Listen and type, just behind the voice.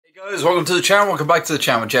Guys, welcome to the channel, welcome back to the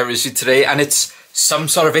channel, Jerry today, and it's some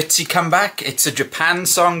sort of Itzy comeback. It's a Japan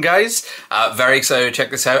song, guys. Very excited to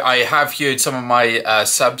check this out. I have heard some of my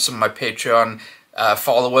subs, some of my Patreon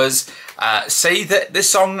followers say that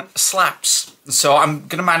this song slaps. So I'm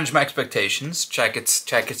gonna manage my expectations. Check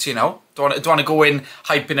it's, you know, don't want to go in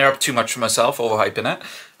hyping it up too much for myself, overhyping it.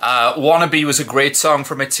 Wannabe was a great song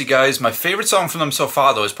from Itzy, guys. My favorite song from them so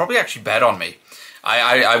far, though, is probably actually Bet On Me.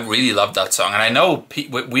 I really loved that song, and I know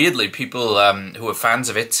weirdly people who are fans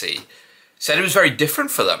of Itzy said it was very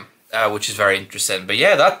different for them, which is very interesting. But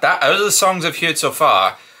yeah, that out of the songs I've heard so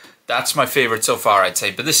far, that's my favorite so far, I'd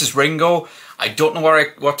say. But this is Ringo. I don't know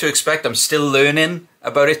what to expect. I'm still learning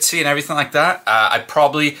about Itzy and everything like that.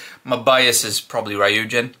 My bias is probably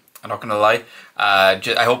Ryujin. I'm not gonna lie.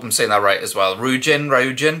 I hope I'm saying that right as well.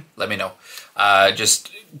 Ryujin. Let me know.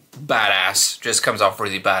 Just badass, just comes off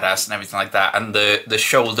really badass and everything like that. And the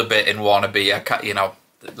shoulder bit in Wannabe, you know,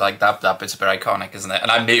 like that bit's a bit iconic, isn't it?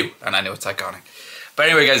 And I know it's iconic. But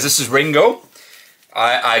anyway, guys, this is Ringo.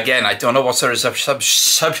 Again, I don't know what sort of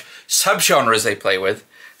sub-genres they play with,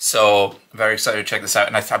 so I'm very excited to check this out.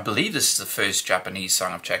 And I believe this is the first Japanese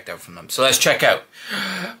song I've checked out from them. So let's check out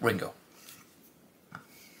Ringo.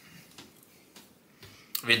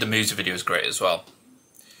 The music video is great as well.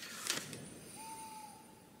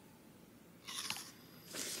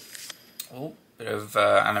 Oh, bit of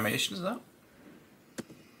animations though.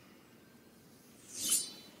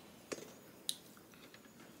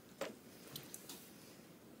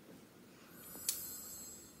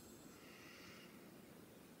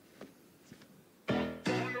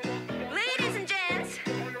 Ladies and gents,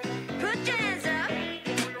 put your hands up.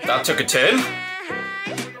 That took a turn.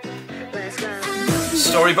 Let's go.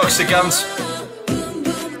 Storybooks against.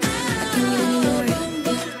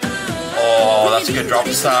 Oh, that's a good drop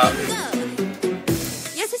to start.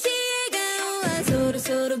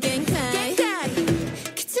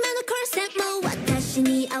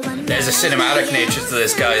 There's a cinematic nature to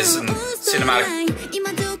this, guys, and cinematic.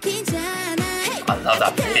 I love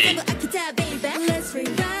that beat.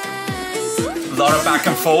 A lot of back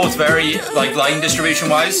and forth, very like line distribution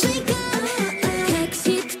wise.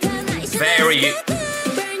 Very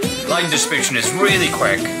line distribution is really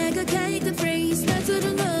quick.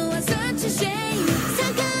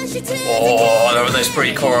 Oh, that was this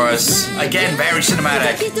pre-chorus. Again, very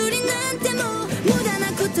cinematic.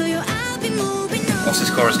 What's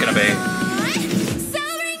this chorus gonna be?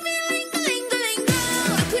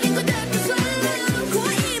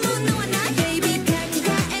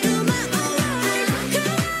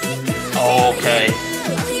 Okay.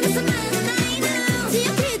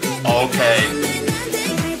 Okay.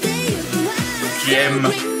 Gym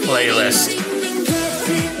playlist.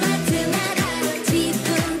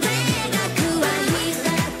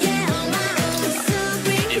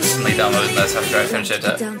 Instantly downloading this after I finish it.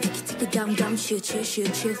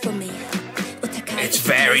 It's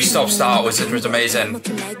very stop-start, which was amazing.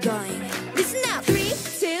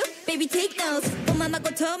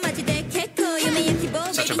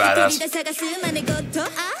 Such a badass.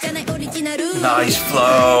 Nice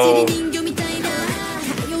flow.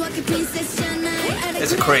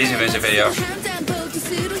 It's a crazy music video.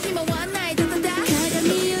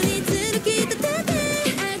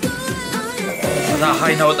 That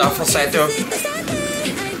high note, that falsetto.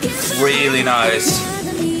 Really nice.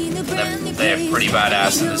 They're pretty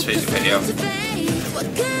badass in this music video.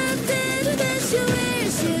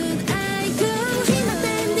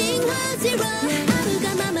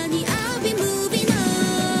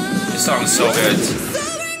 This song's so good.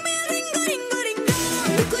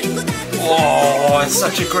 Oh, it's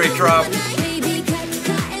such a great drop.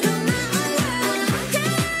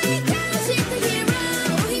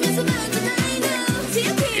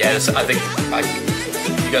 Yeah, I think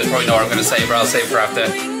you guys probably know what I'm going to say, but I'll save it for after.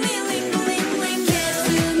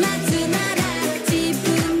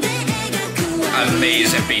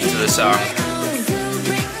 Amazing beat to the song.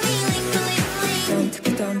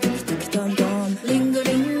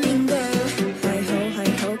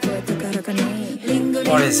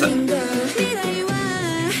 What is it?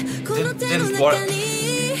 Didn't what?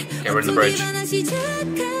 Okay, we're in the bridge.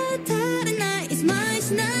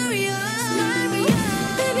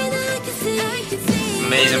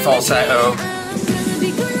 Amazing falsetto.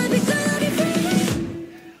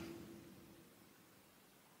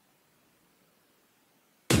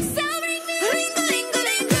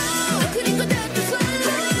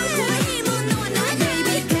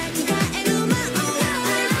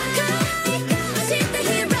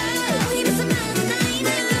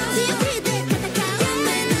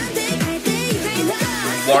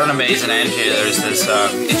 What an amazing energy there is to this song.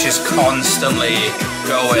 It's just constantly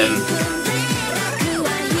going.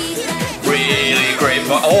 Really great.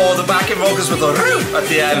 Oh, the backing vocals with the at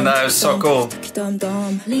the end, that was so cool.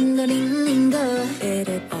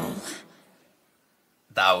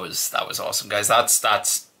 That was awesome, guys.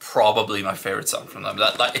 That's probably my favorite song from them.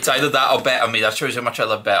 It's either that or Bet On Me. That shows how much I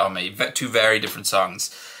love Bet On Me. Two very different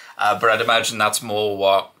songs, but I'd imagine that's more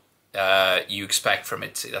what you expect from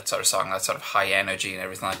Itzy. That sort of song, that sort of high energy and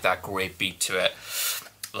everything like that. Great beat to it.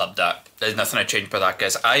 Love that. There's nothing I changed by that,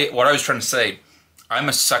 guys. What I was trying to say, I'm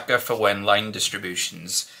a sucker for when line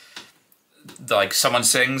distributions, like someone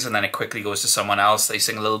sings and then it quickly goes to someone else. They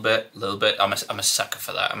sing a little bit. I'm a sucker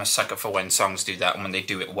for that. I'm a sucker for when songs do that and when they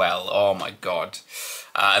do it well. Oh my god.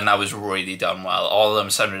 And that was really done well. All of them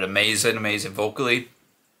sounded amazing vocally.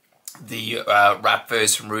 The rap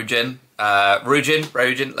verse from Rujin,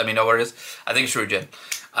 let me know where it is. I think it's Rujin.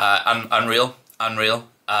 Unreal.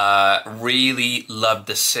 Really loved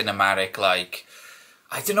the cinematic, like,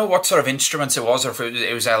 I don't know what sort of instruments it was, or if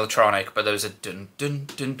it was electronic, but there was a dun dun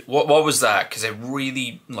dun. What was that? Because it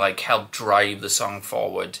really like helped drive the song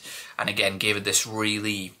forward, and again gave it this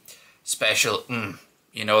really special,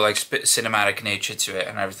 you know, like cinematic nature to it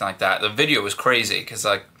and everything like that. The video was crazy because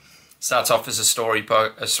like starts off as a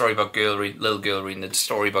storybook girl, little girl reading the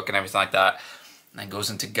storybook and everything like that, and then goes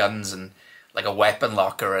into guns and like a weapon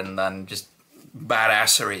locker and then just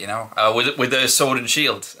badassery, you know, with a sword and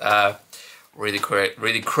shield. Really great,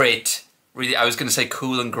 really, I was going to say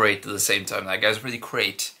cool and great at the same time. That guy's really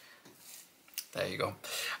great. There you go.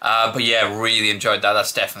 But yeah, really enjoyed that.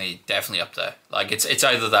 That's definitely up there. Like it's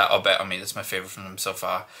either that or Bet On Me. That's my favourite from them so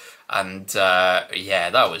far. And yeah,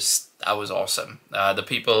 that was awesome. The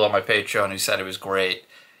people on my Patreon who said it was great,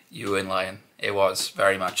 you were in line. It was,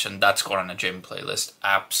 very much. And that's going on a gym playlist.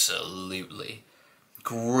 Absolutely.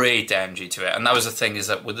 Great energy to it. And that was the thing, is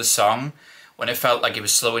that with the song, when it felt like it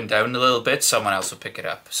was slowing down a little bit, someone else would pick it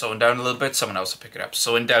up. Slowing down a little bit, someone else would pick it up.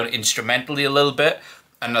 Slowing down instrumentally a little bit,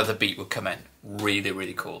 another beat would come in.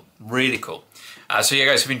 Really cool. Really cool. So yeah,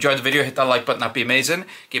 guys, if you enjoyed the video, hit that like button. That'd be amazing.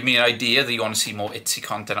 Give me an idea that you want to see more Itzy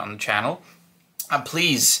content on the channel. And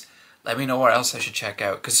please, let me know what else I should check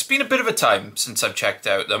out. Because it's been a bit of a time since I've checked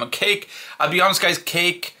out them. Cake, I'll be honest, guys,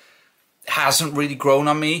 Cake hasn't really grown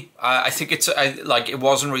on me. I think it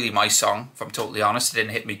wasn't really my song, if I'm totally honest. It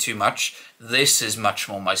didn't hit me too much. This is much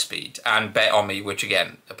more my speed. And Bet On Me, which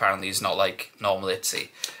again, apparently is not like normal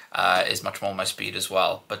Itzy, is much more my speed as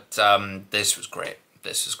well. But this was great.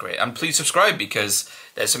 This was great. And please subscribe, because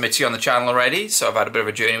there's some Itzy on the channel already. So I've had a bit of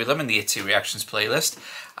a journey with them in the Itzy Reactions playlist.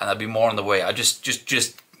 And there'll be more on the way. I just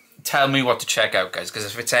tell me what to check out, guys. Because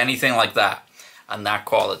if it's anything like that, and that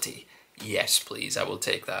quality, yes, please, I will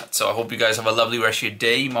take that. So I hope you guys have a lovely rest of your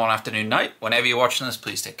day, morning, afternoon, night. Whenever you're watching this,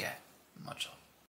 please take care.